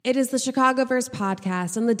It is the Chicagoverse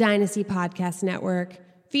podcast on the Dynasty Podcast Network,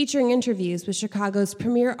 featuring interviews with Chicago's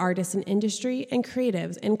premier artists in industry and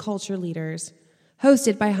creatives and culture leaders.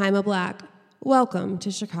 Hosted by Jaime Black. Welcome to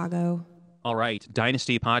Chicago. All right,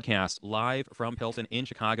 Dynasty Podcast, live from Pilsen in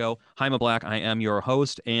Chicago. Jaime Black, I am your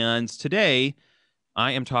host, and today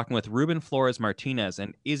I am talking with Ruben Flores-Martinez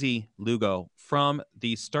and Izzy Lugo from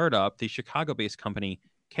the startup, the Chicago-based company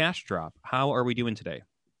CashDrop. How are we doing today?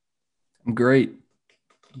 I'm great.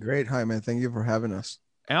 Great. Hi, man. Thank you for having us.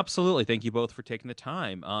 Absolutely. Thank you both for taking the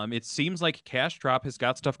time. It seems like CashDrop has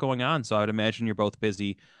got stuff going on, so I would imagine you're both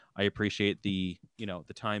busy. I appreciate the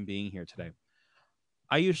time being here today.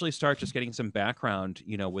 I usually start just getting some background,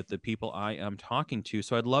 with the people I am talking to.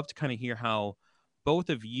 So I'd love to kind of hear how both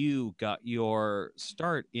of you got your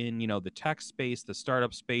start in, the tech space, the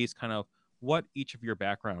startup space, kind of what each of your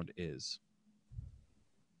background is.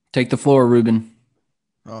 Take the floor, Ruben.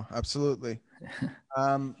 Oh, absolutely.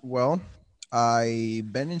 Well,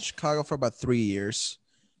 I've been in Chicago for about 3 years.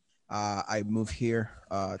 I moved here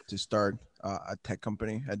to start a tech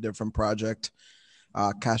company, a different project.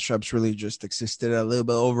 CashDrop's really just existed a little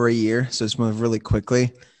bit over a year, so it's moved really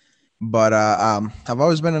quickly. But I've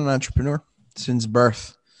always been an entrepreneur since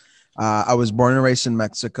birth. I was born and raised in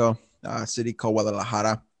Mexico, a city called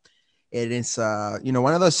Guadalajara. It is,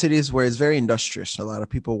 one of those cities where it's very industrious. A lot of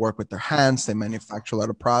people work with their hands. They manufacture a lot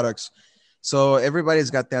of products. So everybody's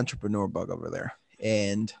got the entrepreneur bug over there.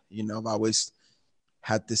 And, I've always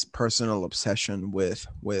had this personal obsession with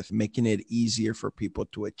making it easier for people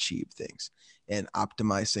to achieve things and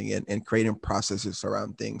optimizing it and creating processes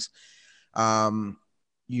around things. When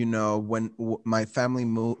my family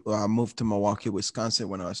moved to Milwaukee, Wisconsin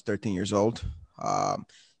when I was 13 years old.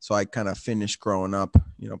 So I kind of finished growing up,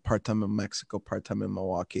 part-time in Mexico, part-time in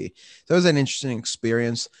Milwaukee. So it was an interesting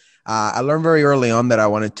experience. I learned very early on that I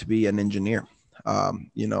wanted to be an engineer.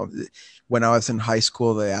 When I was in high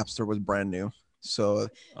school, the App Store was brand new. So,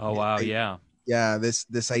 oh, wow.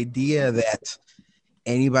 This idea that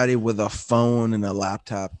anybody with a phone and a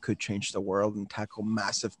laptop could change the world and tackle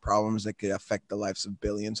massive problems that could affect the lives of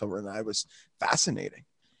billions overnight was fascinating.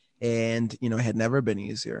 And, it had never been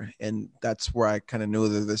easier. And that's where I kind of knew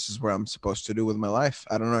that this is what I'm supposed to do with my life.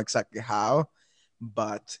 I don't know exactly how,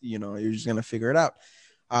 but, you're just going to figure it out.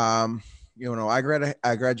 I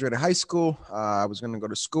graduated high school. I was going to go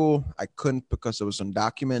to school. I couldn't because it was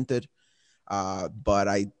undocumented. But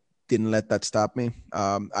I didn't let that stop me.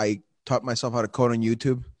 I taught myself how to code on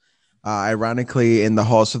YouTube. Ironically, in the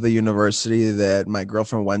halls of the university that my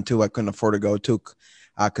girlfriend went to, I couldn't afford to go to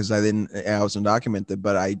because I was undocumented,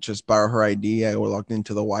 but I just borrowed her ID. I logged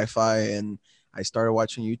into the Wi-Fi and I started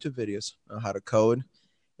watching YouTube videos on how to code,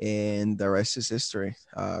 and the rest is history.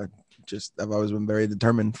 I've always been very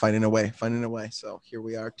determined, finding a way. So here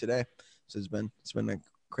we are today. So it's been a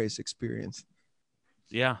crazy experience.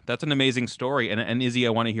 Yeah, that's an amazing story. And Izzy,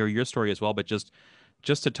 I want to hear your story as well, but just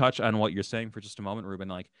to touch on what you're saying for just a moment,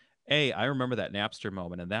 Ruben, I remember that Napster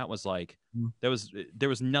moment, and that was there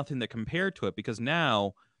was nothing that compared to it, because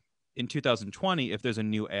now in 2020, if there's a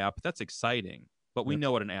new app, that's exciting, but we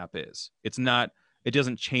know what an app is. It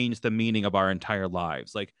doesn't change the meaning of our entire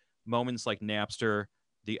lives. Like moments like Napster,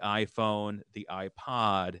 the iPhone, the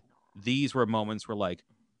iPod, these were moments where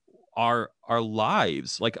our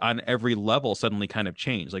lives, on every level, suddenly kind of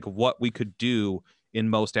changed. Like what we could do in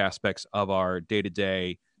most aspects of our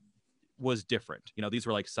day-to-day was different. These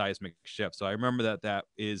were seismic shifts. So I remember that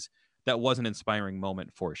was an inspiring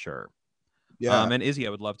moment for sure. Yeah. And Izzy,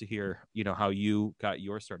 I would love to hear, how you got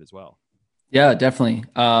your start as well. Yeah, definitely.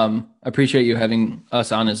 Appreciate you having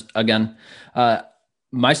us on again.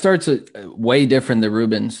 My start's way different than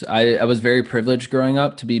Ruben's. I was very privileged growing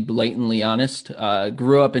up, to be blatantly honest.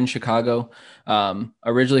 Grew up in Chicago,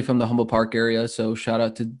 originally from the Humboldt Park area. So shout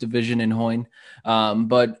out to Division and Hoyne.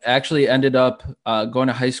 But actually ended up going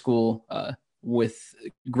to high school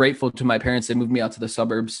grateful to my parents. They moved me out to the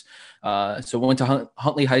suburbs. So went to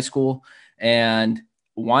Huntley High School and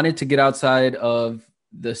wanted to get outside of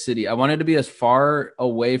the city. I wanted to be as far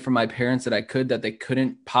away from my parents that I could, that they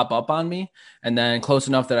couldn't pop up on me, and then close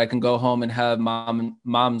enough that I can go home and have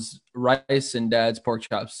mom's rice and dad's pork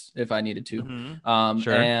chops if I needed to. Mm-hmm.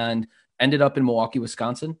 Sure. And ended up in Milwaukee,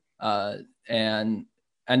 Wisconsin, and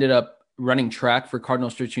ended up running track for Cardinal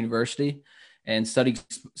Stritch University and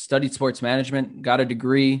studied sports management, got a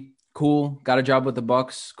degree. Cool. Got a job with the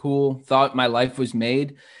Bucks. Cool. Thought my life was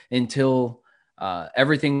made until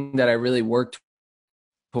everything that I really worked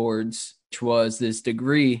towards, which was this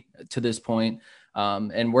degree to this point,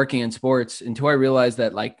 and working in sports, until I realized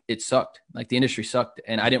that it sucked, the industry sucked,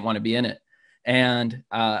 and I didn't want to be in it. And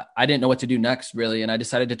I didn't know what to do next, really. And I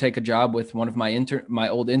decided to take a job with one of my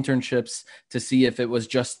old internships to see if it was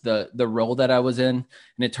just the role that I was in.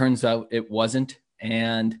 And it turns out it wasn't.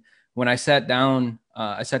 And when I sat down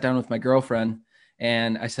with my girlfriend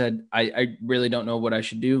and I said, I really don't know what I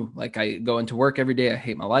should do. Like, I go into work every day. I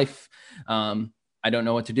hate my life. I don't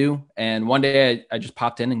know what to do. And one day I just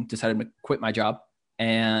popped in and decided to quit my job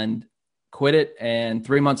and quit it. And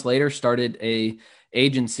 3 months later started a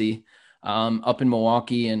agency up in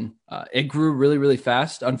Milwaukee, and it grew really, really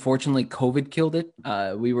fast. Unfortunately, COVID killed it.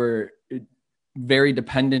 We were very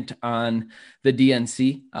dependent on the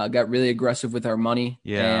DNC, got really aggressive with our money.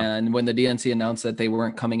 Yeah. And when the DNC announced that they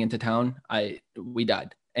weren't coming into town, we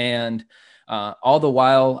died. And all the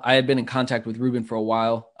while, I had been in contact with Ruben for a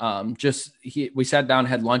while. We sat down,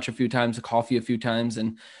 had lunch a few times, a coffee a few times,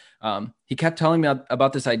 and he kept telling me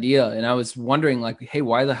about this idea. And I was wondering, like, hey,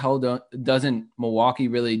 why the hell doesn't Milwaukee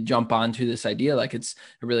really jump onto this idea? Like, it's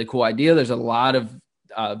a really cool idea. There's a lot of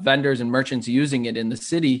vendors and merchants using it in the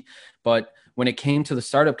city. But when it came to the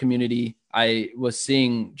startup community, I was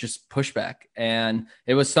seeing just pushback. And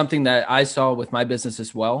it was something that I saw with my business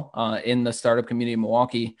as well in the startup community in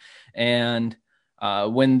Milwaukee. And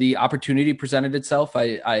when the opportunity presented itself,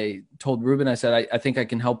 I told Ruben, I said, I think I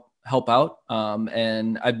can help out.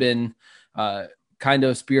 And I've been kind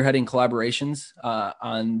of spearheading collaborations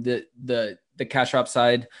on the CashDrop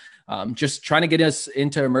side, just trying to get us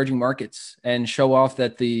into emerging markets and show off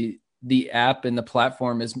that the app and the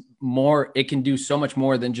platform is more, it can do so much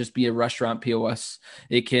more than just be a restaurant POS.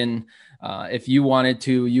 It can, if you wanted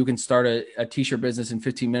to, you can start a t-shirt business in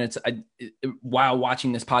 15 minutes while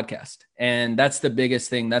watching this podcast. And that's the biggest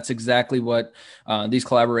thing. That's exactly what these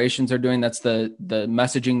collaborations are doing. That's the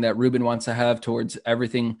messaging that Ruben wants to have towards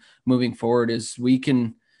everything moving forward, is we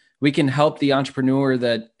can help the entrepreneur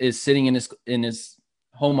that is sitting in his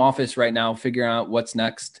home office right now, figure out what's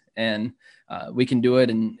next. And we can do it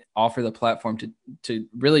and offer the platform to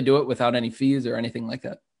really do it without any fees or anything like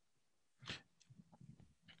that.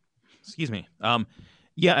 Excuse me.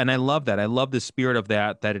 Yeah, and I love that. I love the spirit of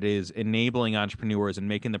that it is enabling entrepreneurs and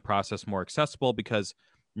making the process more accessible, because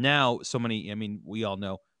now so many, I mean, we all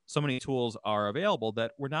know so many tools are available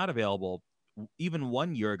that were not available even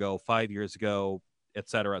 1 year ago, 5 years ago, et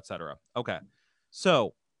cetera, et cetera. Okay.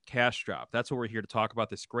 So CashDrop, that's what we're here to talk about,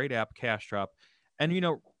 this great app, CashDrop. And,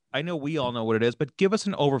 I know we all know what it is, but give us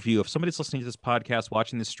an overview. If somebody's listening to this podcast,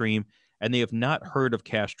 watching this stream, and they have not heard of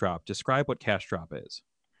CashDrop, describe what CashDrop is.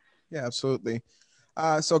 Yeah, absolutely.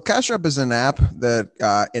 So CashDrop is an app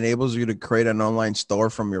that enables you to create an online store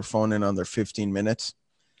from your phone in under 15 minutes.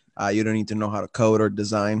 You don't need to know how to code or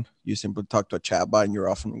design. You simply talk to a chatbot and you're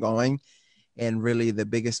off and going. And really the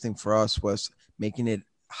biggest thing for us was making it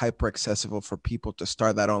hyper accessible for people to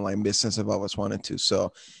start that online business if I always wanted to.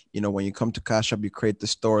 So, when you come to CashDrop, you create the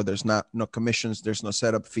store. There's no commissions. There's no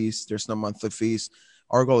setup fees. There's no monthly fees.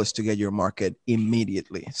 Our goal is to get your market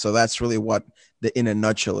immediately. So that's really what in a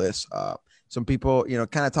nutshell is. Some people,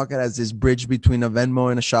 kind of talk it as this bridge between a Venmo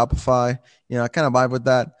and a Shopify. I kind of vibe with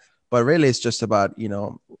that. But really, it's just about,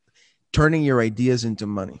 turning your ideas into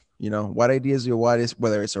money. What ideas you want is,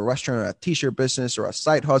 whether it's a restaurant or a t-shirt business or a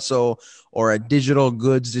side hustle or a digital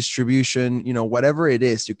goods distribution, whatever it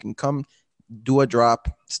is, you can come do a drop,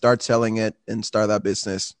 start selling it, and start that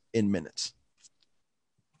business in minutes.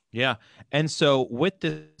 Yeah. And so with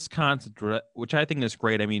this concept, which I think is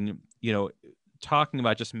great, I mean, talking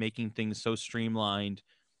about just making things so streamlined,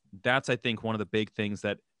 that's, I think, one of the big things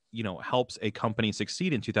that, helps a company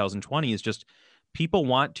succeed in 2020 is just people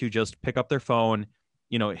want to just pick up their phone,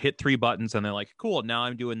 hit 3 buttons, and they're like, cool, now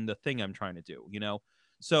I'm doing the thing I'm trying to do,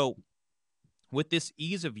 So with this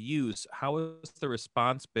ease of use, how has the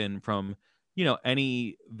response been from,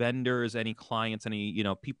 any vendors, any clients, any,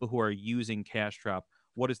 people who are using CashDrop?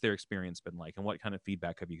 What has their experience been like, and what kind of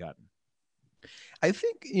feedback have you gotten? I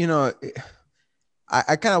think,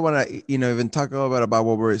 I kind of want to, even talk a little bit about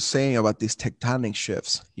what we're saying about these tectonic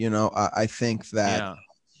shifts. I think that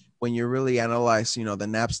when you really analyze, the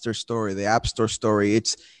Napster story, the App Store story,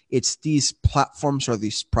 it's these platforms or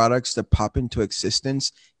these products that pop into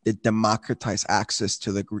existence that democratize access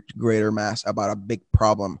to the greater mass about a big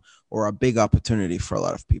problem or a big opportunity for a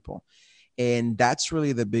lot of people. And that's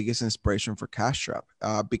really the biggest inspiration for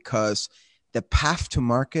CashDrop, because the path to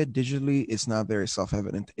market digitally is not very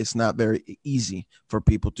self-evident. It's not very easy for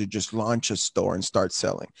people to just launch a store and start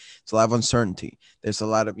selling. It's a lot of uncertainty. There's a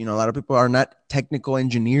lot of people are not technical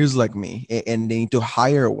engineers like me, and they need to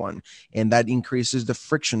hire one. And that increases the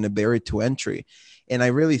friction, the barrier to entry. And I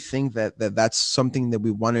really think that's something that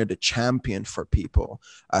we wanted to champion for people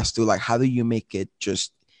as to, like, how do you make it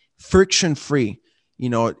just friction-free?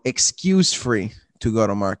 excuse free to go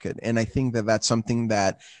to market. And I think that that's something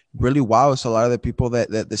that really wows a lot of the people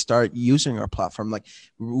that start using our platform. Like,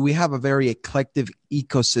 we have a very eclectic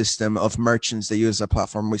ecosystem of merchants that use the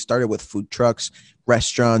platform. We started with food trucks,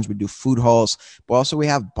 restaurants, we do food halls, but also we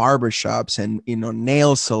have barbershops and,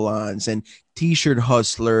 nail salons and t-shirt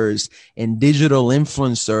hustlers and digital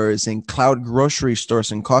influencers and cloud grocery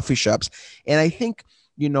stores and coffee shops. And I think,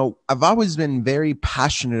 I've always been very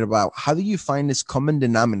passionate about how do you find this common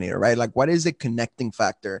denominator, right? Like, what is the connecting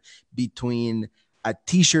factor between a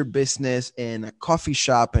t-shirt business and a coffee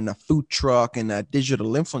shop and a food truck and a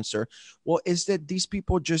digital influencer? Well, is that these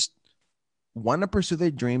people just want to pursue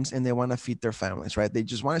their dreams and they want to feed their families, right? They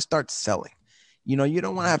just want to start selling. You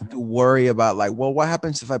don't want to have to worry about like, well, what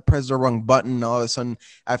happens if I press the wrong button? All of a sudden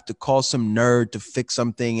I have to call some nerd to fix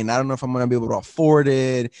something, and I don't know if I'm going to be able to afford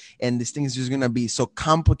it. And this thing is just going to be so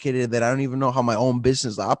complicated that I don't even know how my own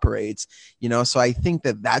business operates, So I think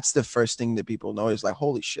that that's the first thing that people know is like,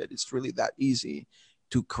 holy shit, it's really that easy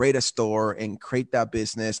to create a store and create that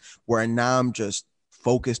business where now I'm just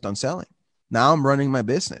focused on selling. Now I'm running my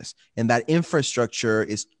business, and that infrastructure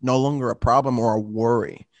is no longer a problem or a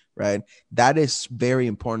worry. Right. That is very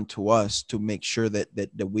important to us to make sure that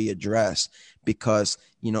we address, because,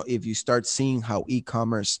 if you start seeing how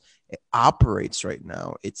e-commerce operates right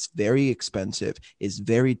now, it's very expensive, it's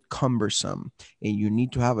very cumbersome, and you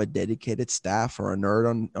need to have a dedicated staff or a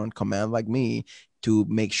nerd on command like me to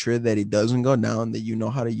make sure that it doesn't go down, that you know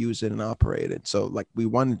how to use it and operate it. So like, we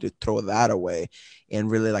wanted to throw that away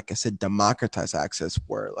and really, like I said, democratize access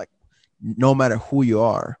where like, no matter who you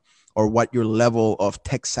are or what your level of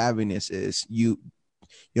tech savviness is, you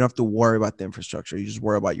don't have to worry about the infrastructure. You just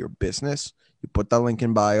worry about your business. You put that link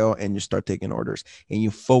in bio and you start taking orders, and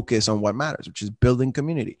you focus on what matters, which is building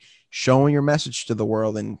community, showing your message to the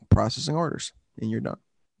world, and processing orders, and you're done.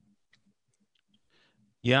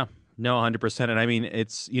 Yeah, no, 100%. And I mean,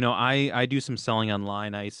 it's, I do some selling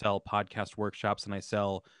online. I sell podcast workshops and I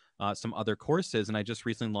sell some other courses. And I just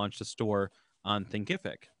recently launched a store on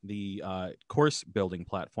Thinkific, the course building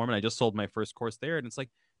platform. And I just sold my first course there. And it's like,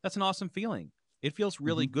 that's an awesome feeling. It feels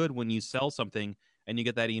really good when you sell something and you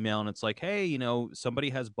get that email and it's like, hey,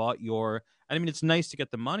 somebody has bought your, I mean, it's nice to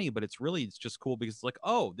get the money, but it's just cool because it's like,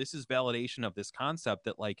 oh, this is validation of this concept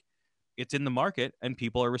that like it's in the market and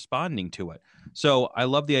people are responding to it. So I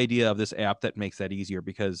love the idea of this app that makes that easier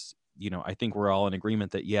because, I think we're all in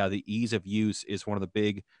agreement that, yeah, the ease of use is one of the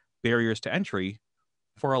big barriers to entry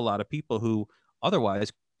for a lot of people who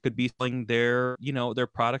otherwise could be selling their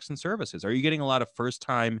products and services. Are you getting a lot of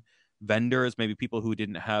first-time vendors, maybe people who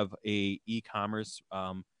didn't have a e-commerce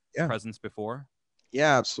presence before?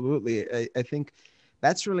 Yeah, absolutely. I think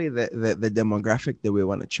that's really the demographic that we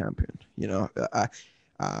want to champion.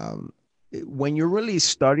 When you really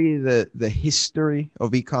study the history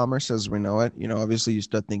of e-commerce as we know it, obviously you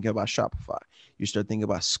start thinking about Shopify, you start thinking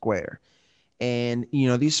about Square. And,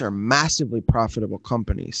 these are massively profitable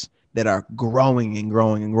companies that are growing and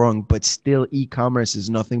growing and growing, but still e-commerce is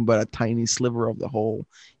nothing but a tiny sliver of the whole,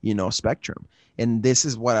 spectrum. And this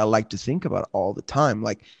is what I like to think about all the time.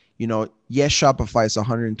 Like, yes, Shopify is a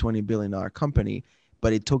 $120 billion company,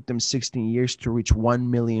 but it took them 16 years to reach 1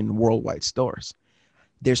 million worldwide stores.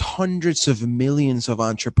 There's hundreds of millions of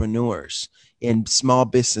entrepreneurs in small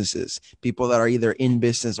businesses, people that are either in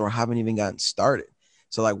business or haven't even gotten started.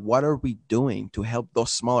 So like, what are we doing to help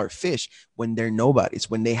those smaller fish when they're nobodies,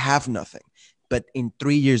 when they have nothing, but in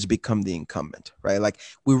 3 years become the incumbent, right? Like,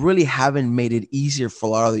 we really haven't made it easier for a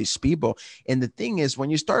lot of these people. And the thing is, when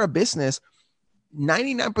you start a business,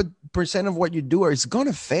 99% of what you do is going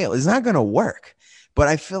to fail. It's not going to work. But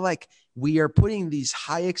I feel like we are putting these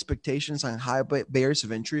high expectations on high barriers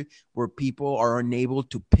of entry where people are unable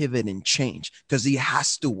to pivot and change because it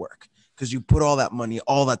has to work. Because you put all that money,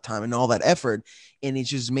 all that time, and all that effort, and it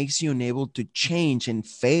just makes you unable to change and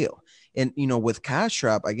fail. And, with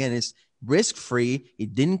CashDrop, again, it's risk-free.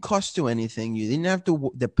 It didn't cost you anything. You didn't have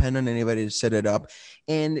to depend on anybody to set it up.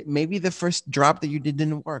 And maybe the first drop that you did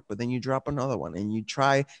didn't work, but then you drop another one and you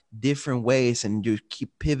try different ways and you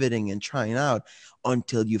keep pivoting and trying out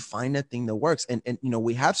until you find a thing that works. And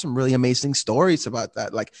we have some really amazing stories about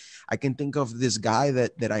that. Like, I can think of this guy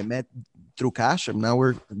that I met through CashDrop. Now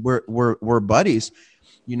we're buddies.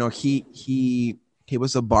 He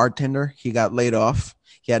was a bartender. He got laid off.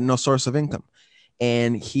 He had no source of income.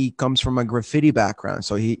 And he comes from a graffiti background.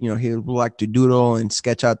 So he would like to doodle and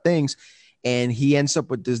sketch out things. And he ends up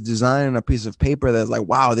with this design on a piece of paper that's like,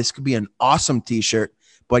 wow, this could be an awesome t-shirt.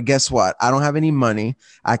 But guess what? I don't have any money.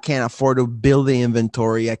 I can't afford to build the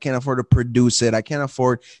inventory. I can't afford to produce it. I can't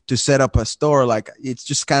afford to set up a store. Like, it's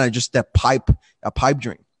just kind of just a pipe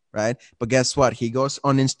dream. right? But guess what? He goes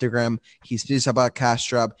on Instagram, he sees about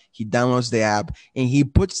CashDrop, he downloads the app, and he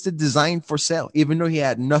puts the design for sale, even though he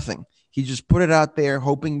had nothing. He just put it out there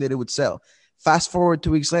hoping that it would sell. Fast forward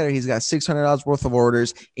 2 weeks later, he's got $600 worth of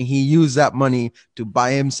orders, and he used that money to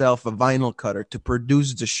buy himself a vinyl cutter to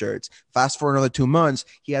produce the shirts. Fast forward another 2 months,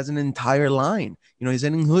 he has an entire line. He's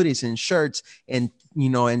selling hoodies and shirts and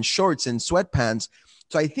and shorts and sweatpants.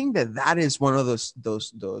 So I think that is one of those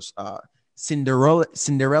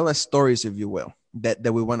Cinderella stories, if you will,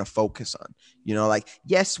 that we want to focus on. Like,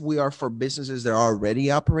 yes, we are for businesses that are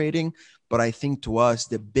already operating, but I think to us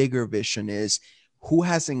the bigger vision is who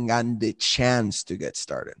hasn't gotten the chance to get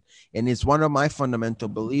started. And it's one of my fundamental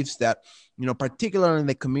beliefs that, particularly in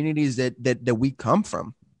the communities that we come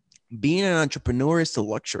from, being an entrepreneur is a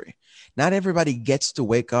luxury. Not everybody gets to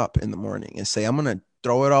wake up in the morning and say, I'm going to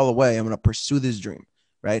throw it all away. I'm going to pursue this dream,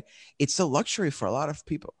 right? It's a luxury for a lot of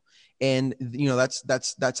people. And,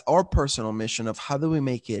 that's our personal mission of how do we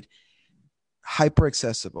make it hyper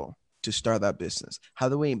accessible to start that business? How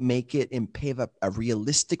do we make it and pave a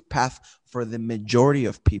realistic path for the majority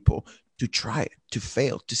of people to try it, to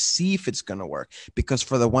fail, to see if it's going to work? Because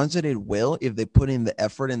for the ones that it will, if they put in the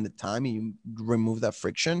effort and the time and you remove that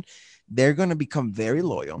friction, they're going to become very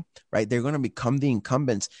loyal, right? They're going to become the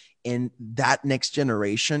incumbents. And that next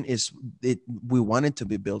generation we want it to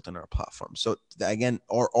be built on our platform. So again,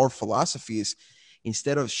 our philosophy is,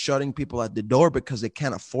 instead of shutting people at the door because they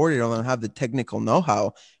can't afford it or don't have the technical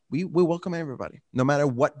know-how, we welcome everybody, no matter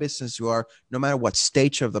what business you are, no matter what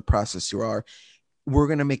stage of the process you are. We're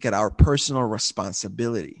going to make it our personal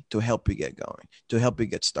responsibility to help you get going, to help you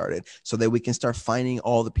get started, so that we can start finding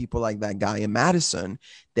all the people like that guy in Madison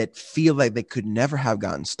that feel like they could never have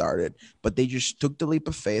gotten started, but they just took the leap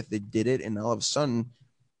of faith, they did it, and all of a sudden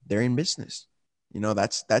they're in business.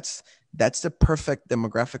 That's the perfect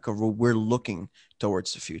demographic of what we're looking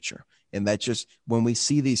towards the future. And that just, when we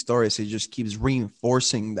see these stories, it just keeps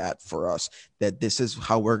reinforcing that for us, that this is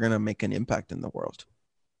how we're going to make an impact in the world.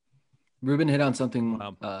 Ruben hit on something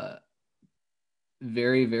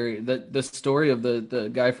very, very, the story of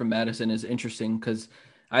the guy from Madison is interesting, because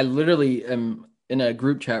I literally am in a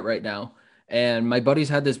group chat right now, and my buddy's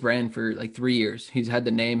had this brand for like 3 years. He's had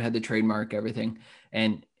the name, had the trademark, everything,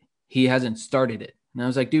 and he hasn't started it. And I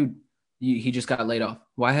was like, dude, he just got laid off.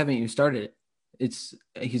 Why haven't you started it?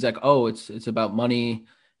 He's like, oh, it's about money.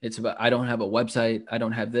 It's about, I don't have a website. I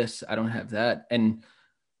don't have this. I don't have that. And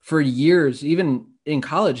for years, even in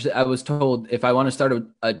college, I was told if I want to start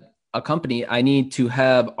a company, I need to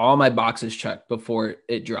have all my boxes checked before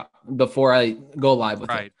I go live with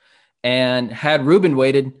it. And had Ruben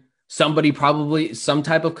waited, some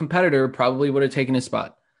type of competitor probably would have taken his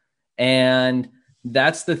spot. And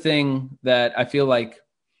that's the thing that I feel like,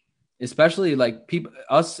 especially like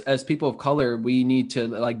us as people of color, we need to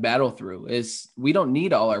like battle through, is we don't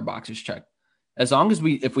need all our boxes checked. As long as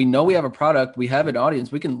if we know we have a product, we have an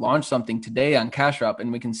audience, we can launch something today on CashDrop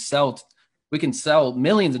and we can sell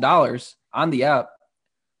millions of dollars on the app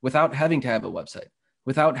without having to have a website,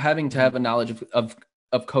 without having to have a knowledge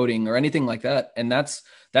of coding or anything like that. And that's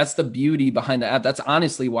the beauty behind the app. That's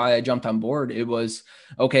honestly why I jumped on board. It was,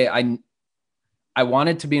 okay, I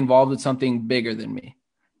wanted to be involved with something bigger than me.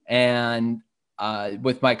 And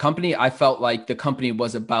with my company, I felt like the company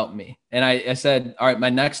was about me. And I said, all right, my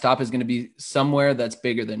next stop is going to be somewhere that's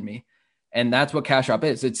bigger than me. And that's what CashDrop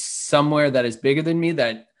is. It's somewhere that is bigger than me,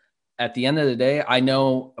 that at the end of the day, I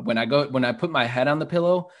know when I put my head on the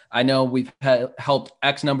pillow, I know we've helped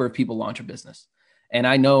X number of people launch a business. And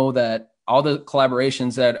I know that all the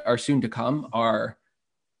collaborations that are soon to come are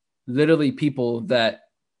literally people that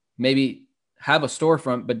maybe have a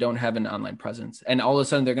storefront but don't have an online presence, and all of a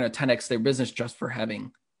sudden they're going to 10x their business just for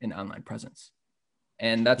having an online presence.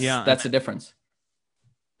 And that's the difference.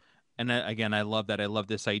 And again, I love that. I love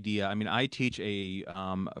this idea. I mean, I teach a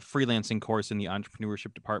freelancing course in the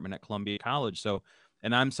entrepreneurship department at Columbia College.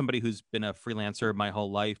 And I'm somebody who's been a freelancer my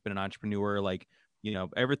whole life, been an entrepreneur. Like,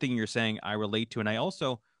 everything you're saying, I relate to. And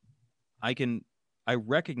I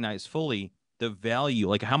recognize fully the value,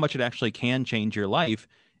 like how much it actually can change your life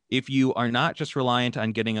if you are not just reliant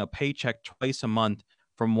on getting a paycheck twice a month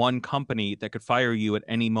from one company that could fire you at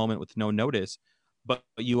any moment with no notice, but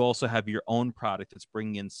you also have your own product that's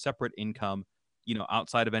bringing in separate income,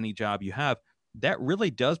 outside of any job you have. That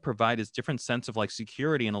really does provide this different sense of like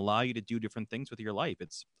security and allow you to do different things with your life.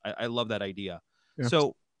 I love that idea. Yeah.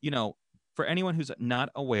 So, for anyone who's not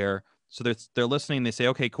aware, so they're listening, they say,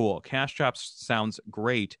 okay, cool, CashDrop sounds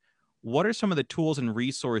great. What are some of the tools and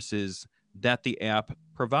resources that the app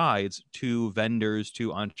provides to vendors,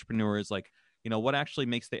 to entrepreneurs? Like, what actually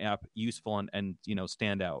makes the app useful and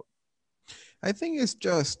stand out? I think it's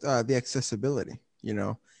just the accessibility,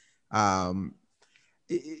 um,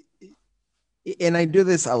 it, and I do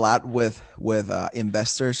this a lot with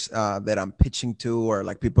investors that I'm pitching to, or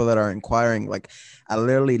like people that are inquiring. Like, I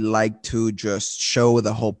literally like to just show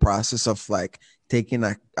the whole process of like taking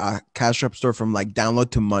a cash up store from like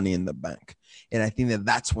download to money in the bank, and I think that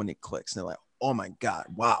that's when it clicks. And they're like, "Oh my god,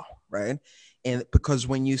 wow!" Right? And because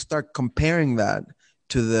when you start comparing that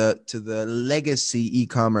to the legacy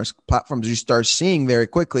e-commerce platforms, you start seeing very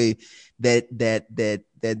quickly that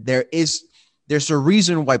there's a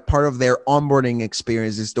reason why part of their onboarding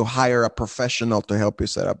experience is to hire a professional to help you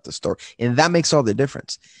set up the store. And that makes all the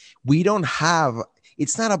difference. We don't have,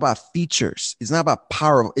 it's not about features. It's not about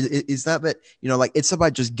power. It's not that, like it's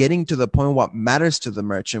about just getting to the point what matters to the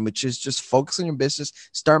merchant, which is just focus on your business,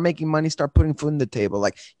 start making money, start putting food on the table.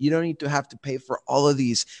 Like you don't need to have to pay for all of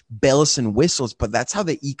these bells and whistles, but that's how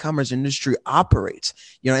the e-commerce industry operates,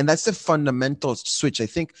 and that's the fundamental switch. I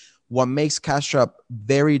think what makes CashDrop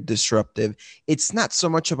very disruptive, it's not so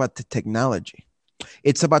much about the technology.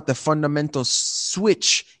 It's about the fundamental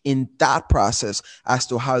switch in that process as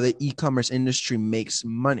to how the e-commerce industry makes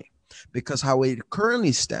money. Because how it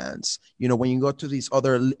currently stands, when you go to these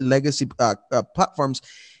other legacy platforms,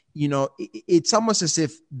 it's almost as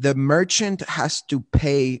if the merchant has to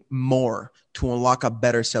pay more to unlock a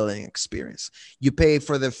better selling experience. You pay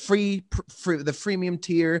for the the freemium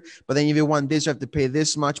tier, but then if you want this, you have to pay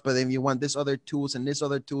this much. But then if you want this other tools and this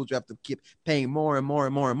other tools, you have to keep paying more and more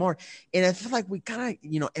and more and more. And I feel like we kind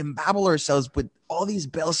of, embabble ourselves with all these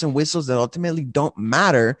bells and whistles that ultimately don't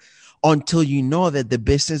matter until you know that the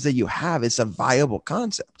business that you have is a viable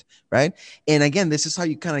concept. Right. And again, this is how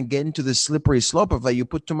you kind of get into the slippery slope of like you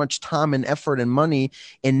put too much time and effort and money,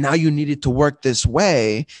 and now you need it to work this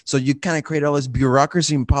way. So you kind of create all this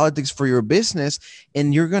bureaucracy and politics for your business,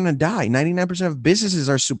 and you're going to die. 99% of businesses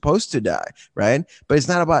are supposed to die. Right. But it's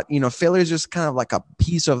not about, failure is just kind of like a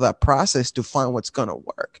piece of that process to find what's going to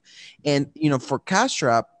work. And, for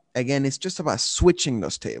CashDrop, again, it's just about switching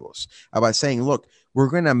those tables, about saying, look, we're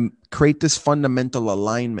going to create this fundamental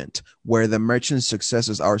alignment where the merchant's success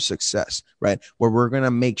is our success, right? Where we're going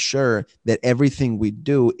to make sure that everything we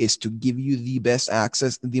do is to give you the best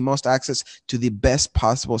access, the most access to the best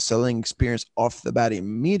possible selling experience off the bat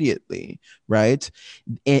immediately, right?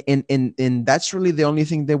 And that's really the only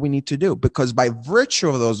thing that we need to do, because by virtue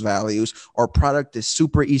of those values, our product is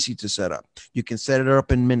super easy to set up. You can set it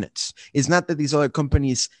up in minutes. It's not that these other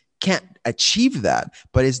companies can't achieve that,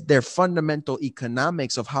 but it's their fundamental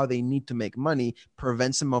economics of how they need to make money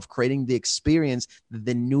prevents them of creating the experience that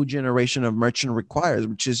the new generation of merchant requires,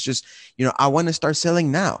 which is just, I want to start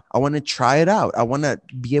selling now. I want to try it out. I want to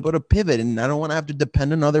be able to pivot, and I don't want to have to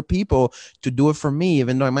depend on other people to do it for me,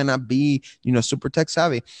 even though I might not be, super tech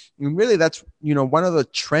savvy. And really, that's, one of the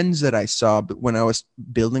trends that I saw when I was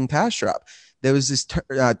building CashDrop. There was this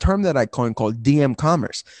term that I coined called DM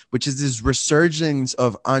commerce, which is this resurgence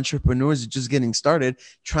of entrepreneurs just getting started,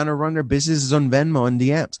 trying to run their businesses on Venmo and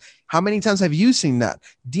DMs. How many times have you seen that?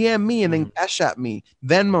 DM me and then Cash App me,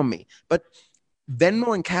 Venmo me. But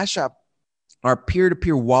Venmo and Cash App are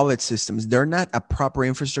peer-to-peer wallet systems. They're not a proper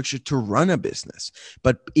infrastructure to run a business.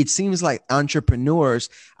 But it seems like entrepreneurs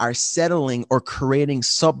are settling or creating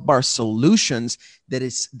subpar solutions that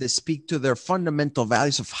speak to their fundamental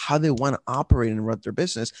values of how they want to operate and run their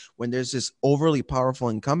business, when there's this overly powerful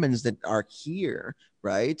incumbents that are here,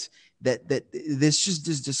 right? That there's just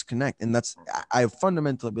this disconnect. And that's, I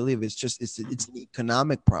fundamentally believe it's an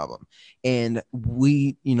economic problem. And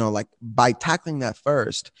we, like by tackling that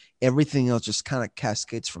first, everything else just kind of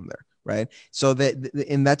cascades from there. Right. So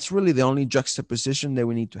and that's really the only juxtaposition that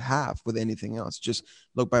we need to have with anything else. Just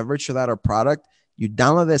look, by virtue of that, our product, you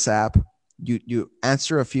download this app, you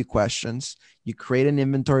answer a few questions, you create an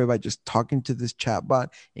inventory by just talking to this chatbot,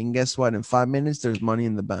 and guess what? In 5 minutes, there's money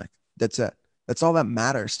in the bank. That's it. That's all that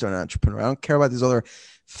matters to an entrepreneur. I don't care about these other,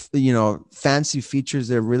 fancy features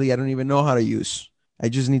that really I don't even know how to use. I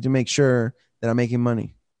just need to make sure that I'm making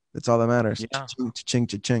money. That's all that matters. Yeah. Cha-ching,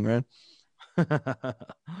 cha-ching, right?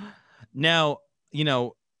 Now,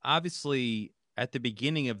 obviously at the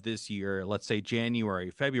beginning of this year, let's say January,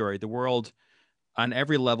 February, the world on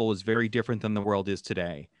every level is very different than the world is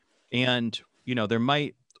today. And, there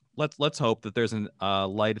might, let's hope that there's a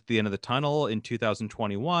light at the end of the tunnel in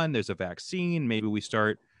 2021. There's a vaccine. Maybe we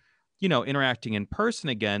start, interacting in person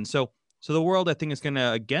again. So the world, I think, is going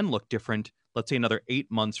to again look different. Let's say another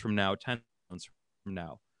 8 months from now, 10 months from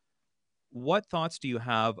now. What thoughts do you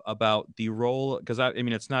have about the role? Because I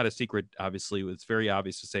mean, it's not a secret. Obviously, it's very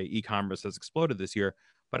obvious to say e-commerce has exploded this year.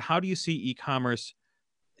 But how do you see e-commerce,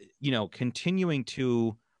 continuing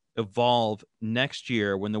to evolve next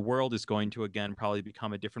year when the world is going to again probably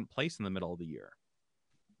become a different place in the middle of the year?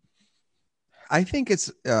 I think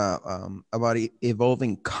it's about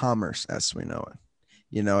evolving commerce as we know it.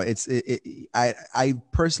 I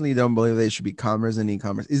personally don't believe they should be commerce and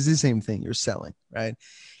e-commerce. It's the same thing. You're selling, right?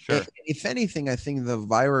 Sure. If anything, I think the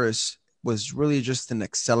virus was really just an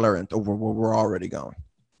accelerant over where we're already going,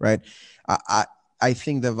 right? I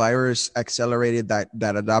think the virus accelerated that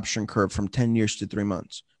adoption curve from 10 years to 3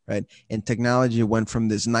 months, right? And technology went from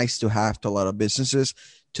this nice to have to a lot of businesses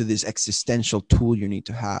to this existential tool you need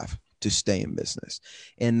to have to stay in business.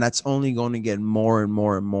 And that's only going to get more and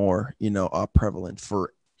more and more, prevalent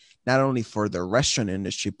for not only for the restaurant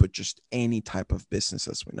industry, but just any type of business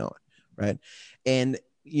as we know it, right? And,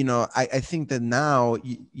 I think that now,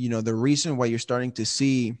 the reason why you're starting to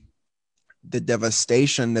see the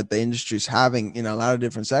devastation that the industry is having in a lot of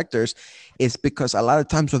different sectors is because a lot of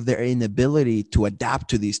times of their inability to adapt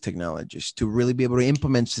to these technologies, to really be able to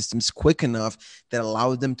implement systems quick enough that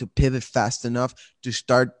allow them to pivot fast enough to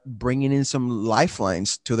start bringing in some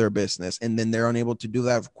lifelines to their business. And then they're unable to do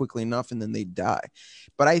that quickly enough and then they die.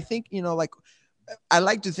 But I think, I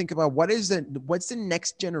like to think about what's the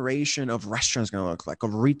next generation of restaurants going to look like,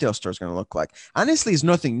 of retail stores going to look like. Honestly, it's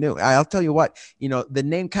nothing new. I'll tell you what, the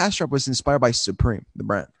name CashDrop was inspired by Supreme, the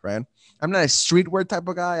brand, right? I'm not a streetwear type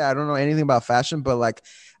of guy. I don't know anything about fashion, but like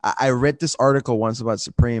I read this article once about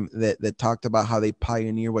Supreme that talked about how they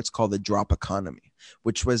pioneer what's called the drop economy,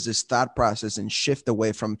 which was this thought process and shift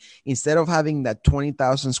away from, instead of having that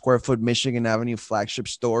 20,000 square foot Michigan Avenue flagship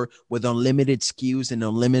store with unlimited SKUs and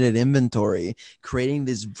unlimited inventory, creating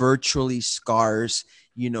this virtually scarce,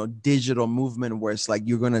 digital movement where it's like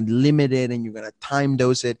you're going to limit it and you're going to time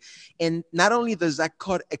dose it. And not only does that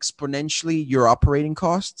cut exponentially your operating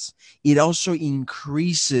costs, it also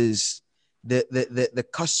increases the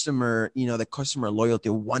customer, the customer loyalty,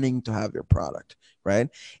 wanting to have your product. Right.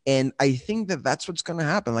 And I think that that's what's going to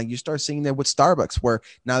happen. Like you start seeing that with Starbucks, where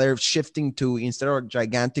now they're shifting to, instead of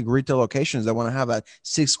gigantic retail locations, they want to have a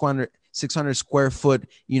 600 square foot,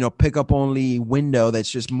 pickup only window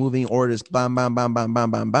that's just moving orders, bam, bam, bam, bam,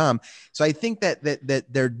 bam, bam, bam. So I think that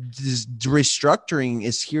their restructuring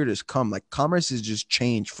is here to come. Like commerce is just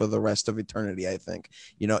changed for the rest of eternity. I think,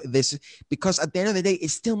 this, because at the end of the day,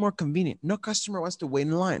 it's still more convenient. No customer wants to wait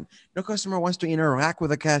in line. No customer wants to interact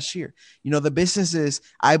with a cashier. The businesses,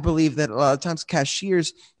 I believe that a lot of times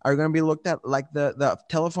cashiers are going to be looked at like the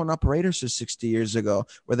telephone operators of 60 years ago,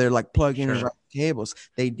 where they're like plugging in cables.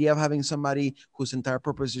 The idea of having somebody whose entire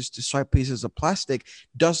purpose is to swipe pieces of plastic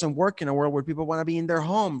doesn't work in a world where people want to be in their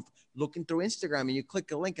home looking through Instagram, and you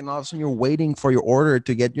click a link and all of a sudden you're waiting for your order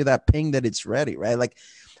to get you that ping that it's ready, right? Like,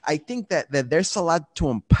 I think that there's a lot to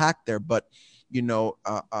unpack there, but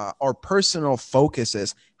our personal focus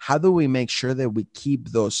is, how do we make sure that we keep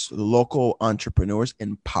those local entrepreneurs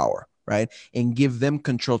in power, right? And give them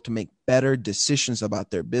control to make better decisions about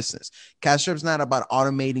their business. CashDrop is not about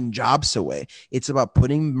automating jobs away. It's about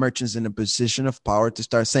putting merchants in a position of power to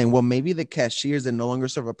start saying, well, maybe the cashiers that no longer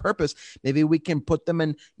serve a purpose, maybe we can put them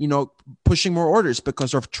in, pushing more orders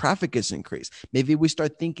because our traffic is increased. Maybe we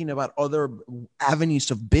start thinking about other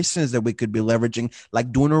avenues of business that we could be leveraging,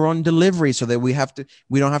 like doing our own delivery so that we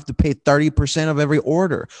don't have to pay 30% of every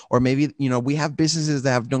order. Or maybe, we have businesses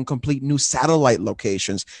that have done complete new satellite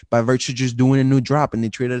locations by virtue of just doing a new drop, and they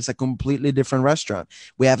treat it as a completely different restaurant.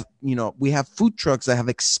 We have food trucks that have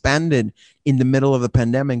expanded in the middle of the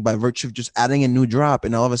pandemic by virtue of just adding a new drop.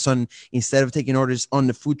 And all of a sudden, instead of taking orders on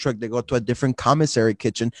the food truck, they go to a different commissary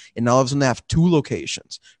kitchen, and all of a sudden they have 2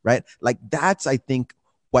 locations, right? Like that's, I think,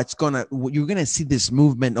 you're gonna see this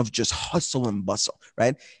movement of just hustle and bustle,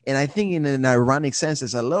 right? And I think in an ironic sense,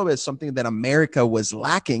 it's a little bit something that America was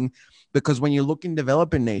lacking, because when you look in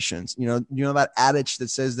developing nations, that adage that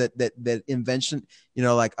says that invention,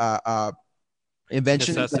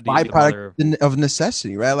 invention is a byproduct of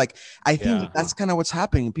necessity, right? Like, I think that's kind of what's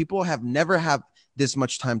happening. People have never had this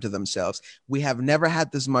much time to themselves. We have never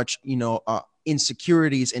had this much,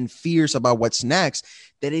 insecurities and fears about what's next,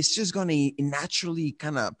 that it's just going to naturally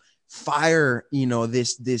kind of fire,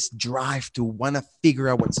 this drive to want to figure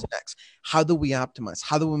out what's next. How do we optimize?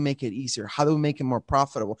 How do we make it easier? How do we make it more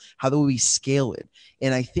profitable? How do we scale it?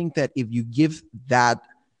 And I think that if you give that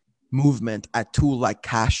movement a tool like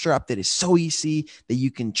CashDrop that is so easy that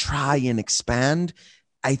you can try and expand,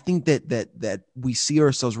 I think that we see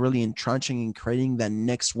ourselves really entrenching and creating that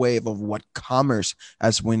next wave of what commerce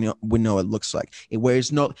as we know it looks like.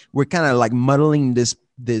 We're kind of like muddling this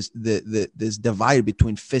divide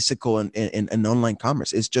between physical and online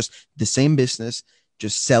commerce. It's just the same business,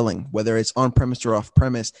 just selling, whether it's on premise or off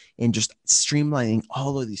premise, and just streamlining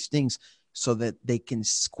all of these things so that they can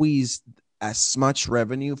squeeze as much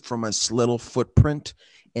revenue from as little footprint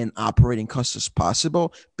and operating costs as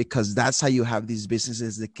possible, because that's how you have these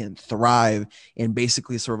businesses that can thrive and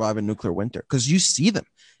basically survive a nuclear winter. Because you see them,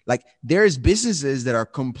 like there's businesses that are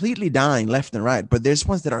completely dying left and right, but there's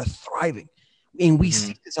ones that are thriving. And we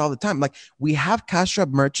see this all the time. Like we have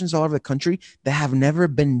CashDrop merchants all over the country that have never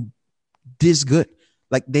been this good.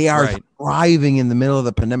 Like they are thriving in the middle of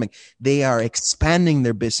the pandemic. They are expanding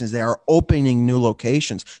their business. They are opening new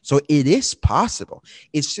locations. So it is possible.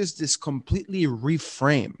 It's just this completely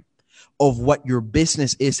reframe of what your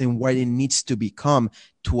business is and what it needs to become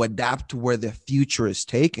to adapt to where the future is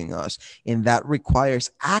taking us. And that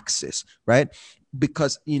requires access, right?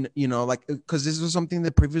 Because, because this was something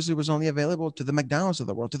that previously was only available to the McDonald's of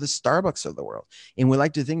the world, to the Starbucks of the world. And we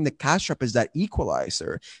like to think that CashDrop is that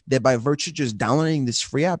equalizer, that by virtue of just downloading this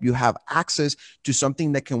free app, you have access to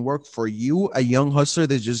something that can work for you, a young hustler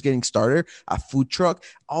that's just getting started, a food truck,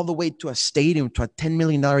 all the way to a stadium, to a $10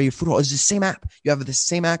 million a year food hall. It's the same app. You have the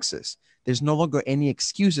same access. There's no longer any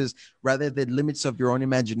excuses, rather than limits of your own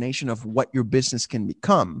imagination of what your business can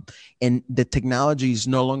become. And the technology is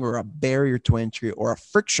no longer a barrier to entry or a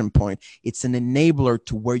friction point. It's an enabler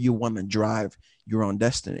to where you want to drive your own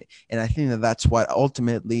destiny. And I think that that's what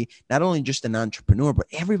ultimately, not only just an entrepreneur, but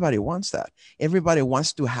everybody wants that. Everybody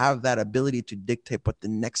wants to have that ability to dictate what the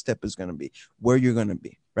next step is going to be, where you're going to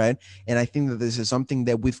be, right? And I think that this is something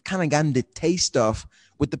that we've kind of gotten the taste of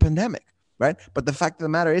with the pandemic. Right. But the fact of the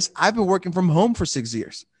matter is, I've been working from home for 6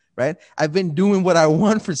 years. Right. I've been doing what I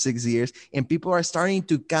want for 6 years, and people are starting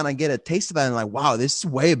to kind of get a taste of that and like, wow, this is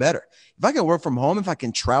way better. If I can work from home, if I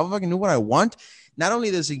can travel, if I can do what I want, not only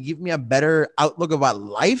does it give me a better outlook about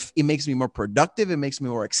life, it makes me more productive. It makes me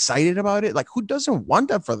more excited about it. Like, who doesn't want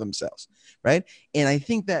that for themselves? Right. And I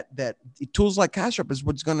think that tools like CashDrop is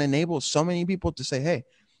what's going to enable so many people to say, hey,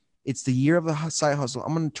 it's the year of the side hustle.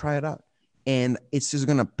 I'm going to try it out. And it's just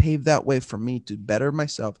going to pave that way for me to better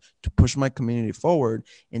myself, to push my community forward,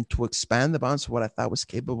 and to expand the bounds of what I thought was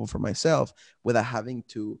capable for myself without having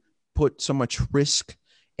to put so much risk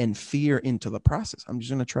and fear into the process. I'm just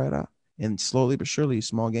going to try it out. And slowly but surely,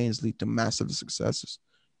 small gains lead to massive successes.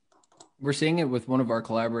 We're seeing it with one of our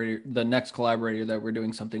collaborators, the next collaborator that we're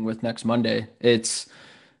doing something with next Monday.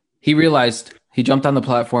 He realized, he jumped on the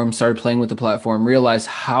platform, started playing with the platform, realized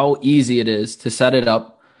how easy it is to set it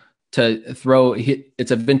up, to throw.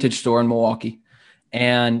 It's a vintage store in Milwaukee,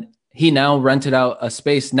 and he now rented out a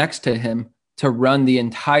space next to him to run the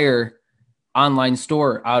entire online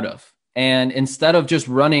store out of. And instead of just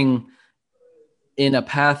running in a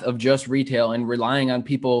path of just retail and relying on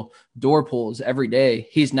people door pulls every day,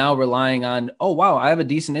 he's now relying on, oh, wow, I have a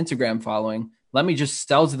decent Instagram following. Let me just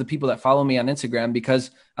sell to the people that follow me on Instagram,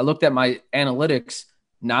 because I looked at my analytics.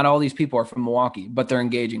 Not all these people are from Milwaukee, but they're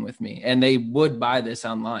engaging with me and they would buy this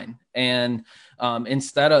online. And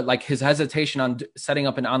instead of, like, his hesitation on setting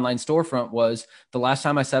up an online storefront was, the last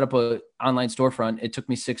time I set up an online storefront, it took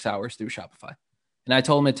me 6 hours through Shopify. And I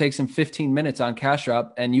told him it takes him 15 minutes on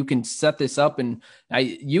CashDrop, and you can set this up, and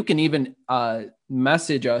you can even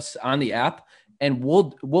message us on the app, and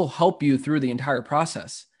we'll help you through the entire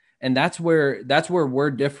process. And that's where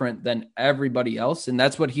we're different than everybody else. And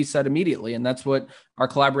that's what he said immediately. And that's what our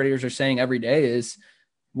collaborators are saying every day is,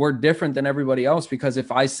 we're different than everybody else, because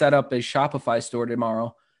if I set up a Shopify store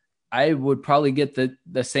tomorrow, I would probably get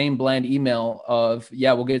the same bland email of,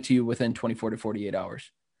 yeah, we'll get it to you within 24 to 48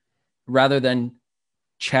 hours, rather than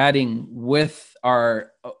chatting with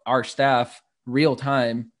our staff real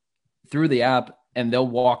time through the app, and they'll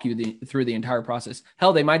walk you through the entire process.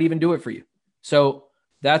 Hell, they might even do it for you. So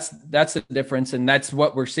that's the difference. And that's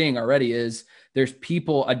what we're seeing already is there's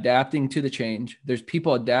people adapting to the change. There's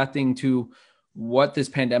people adapting to what this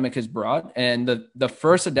pandemic has brought. And the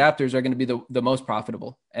first adapters are going to be the most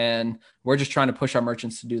profitable. And we're just trying to push our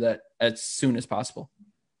merchants to do that as soon as possible.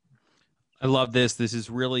 I love this. This is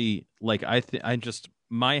really like,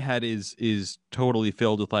 my head is totally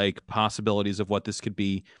filled with like possibilities of what this could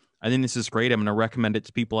be. I think this is great. I'm going to recommend it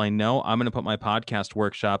to people I know. I'm going to put my podcast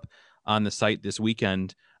workshop on the site this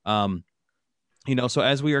weekend. So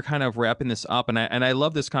as we are kind of wrapping this up, and I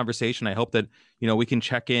love this conversation. I hope that, we can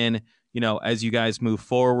check in, as you guys move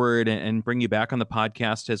forward and bring you back on the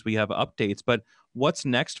podcast as we have updates. But what's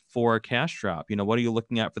next for CashDrop? What are you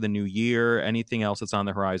looking at for the new year? Anything else that's on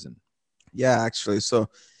the horizon? Yeah, actually. So,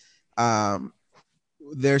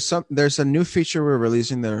 there's a new feature we're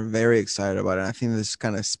releasing that we're very excited about. And I think this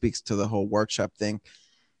kind of speaks to the whole workshop thing.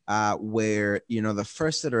 Where, the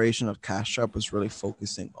first iteration of CashDrop was really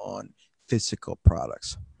focusing on physical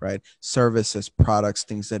products, right? Services, products,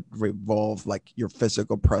 things that revolve like your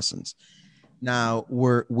physical presence. Now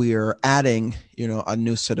we're adding, a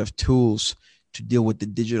new set of tools to deal with the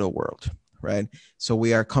digital world, right? So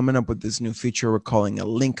we are coming up with this new feature we're calling a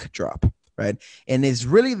link drop, right? And it's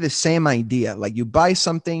really the same idea. Like you buy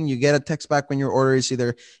something, you get a text back when your order is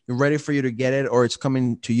either you're ready for you to get it or it's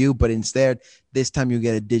coming to you, but instead this time you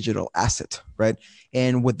get a digital asset, right?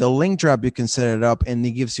 And with the link drop, you can set it up and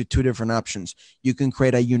it gives you two different options. You can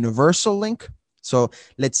create a universal link. So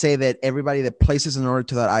let's say that everybody that places an order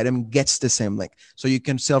to that item gets the same link. So you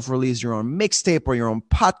can self-release your own mixtape or your own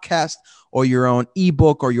podcast or your own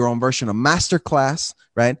ebook or your own version of masterclass,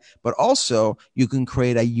 right? But also you can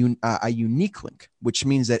create a unique link, which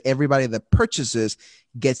means that everybody that purchases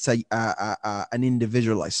gets an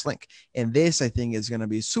individualized link. And this, I think, is going to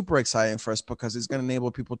be super exciting for us because it's going to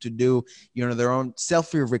enable people to do, their own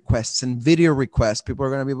selfie requests and video requests. People are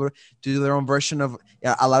going to be able to do their own version of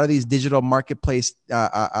a lot of these digital marketplace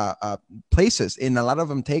places. And a lot of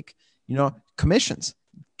them take, commissions,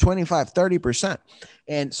 25, 30%.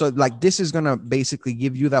 And so like this is going to basically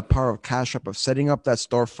give you that power of CashDrop of setting up that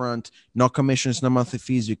storefront, no commissions, no monthly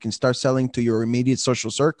fees. You can start selling to your immediate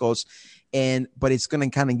social circles. But it's going to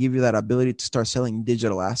kind of give you that ability to start selling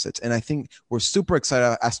digital assets. And I think we're super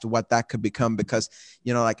excited as to what that could become because,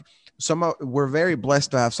 we're very blessed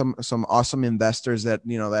to have some awesome investors that,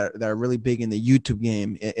 that are really big in the YouTube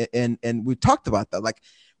game. And we talked about that. Like,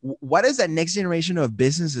 what does that next generation of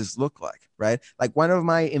businesses look like? Right. Like one of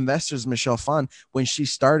my investors, Michelle Fon, when she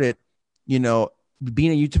started,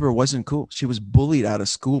 being a YouTuber wasn't cool. She was bullied out of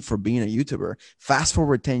school for being a YouTuber. Fast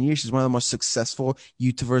forward 10 years, she's one of the most successful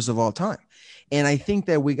YouTubers of all time. And I think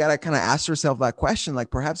that we got to kind of ask ourselves that question. Like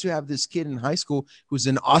perhaps you have this kid in high school who's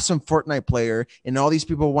an awesome Fortnite player and all these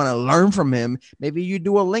people want to learn from him. Maybe you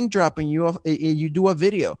do a link drop and you do a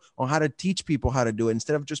video on how to teach people how to do it.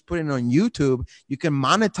 Instead of just putting it on YouTube, you can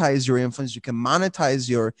monetize your influence. You can monetize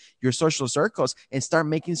your social circles and start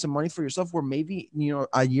making some money for yourself where maybe,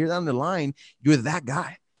 a year down the line, you're that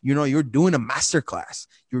guy. You're doing a masterclass,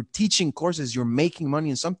 you're teaching courses, you're making money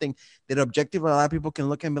in something that objectively a lot of people can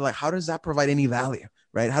look at and be like, how does that provide any value,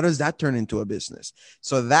 right? How does that turn into a business?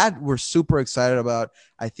 So that we're super excited about.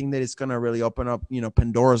 I think that it's going to really open up,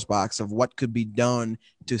 Pandora's box of what could be done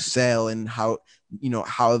to sell and how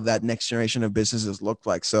that next generation of businesses look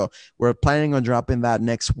like. So we're planning on dropping that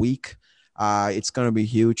next week. It's going to be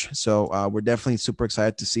huge. So we're definitely super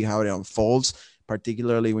excited to see how it unfolds,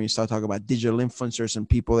 particularly when you start talking about digital influencers and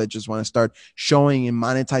people that just want to start showing and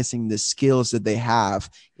monetizing the skills that they have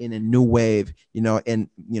in a new wave, and,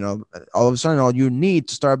 all of a sudden, all you need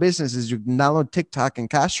to start a business is you download TikTok and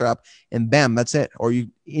CashDrop and bam, that's it. Or you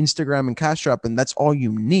Instagram and CashDrop and that's all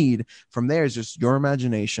you need. From there is just your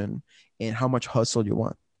imagination and how much hustle you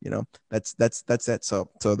want, that's it. So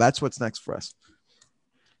that's what's next for us.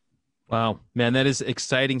 Wow, man, that is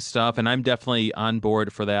exciting stuff. And I'm definitely on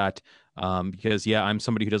board for that. Because I'm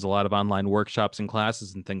somebody who does a lot of online workshops and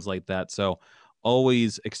classes and things like that. So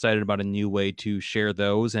always excited about a new way to share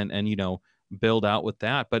those and build out with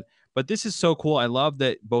that. But this is so cool. I love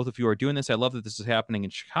that both of you are doing this. I love that this is happening in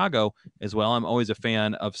Chicago as well. I'm always a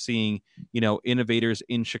fan of seeing, innovators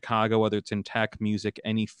in Chicago, whether it's in tech, music,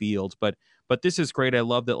 any field. But this is great. I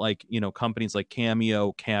love that companies like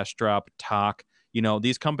Cameo, CashDrop, Talk,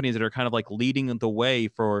 these companies that are kind of like leading the way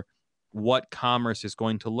for what commerce is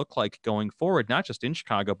going to look like going forward, not just in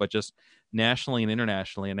Chicago, but just nationally and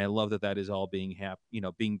internationally. And I love that is all being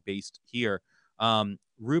being based here.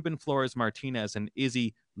 Ruben Flores-Martinez and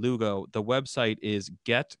Izzy Lugo, the website is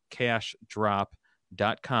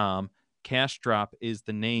getcashdrop.com. CashDrop is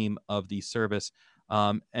the name of the service.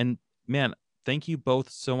 And man, thank you both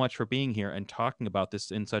so much for being here and talking about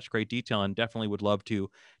this in such great detail, and definitely would love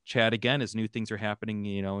to chat again as new things are happening,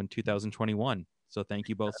 in 2021. So thank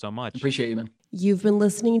you both so much. Appreciate you, man. You've been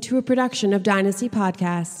listening to a production of Dynasty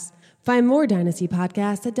Podcasts. Find more Dynasty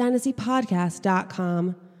Podcasts at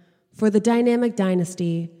dynastypodcast.com. For the dynamic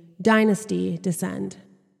dynasty, Dynasty Descend.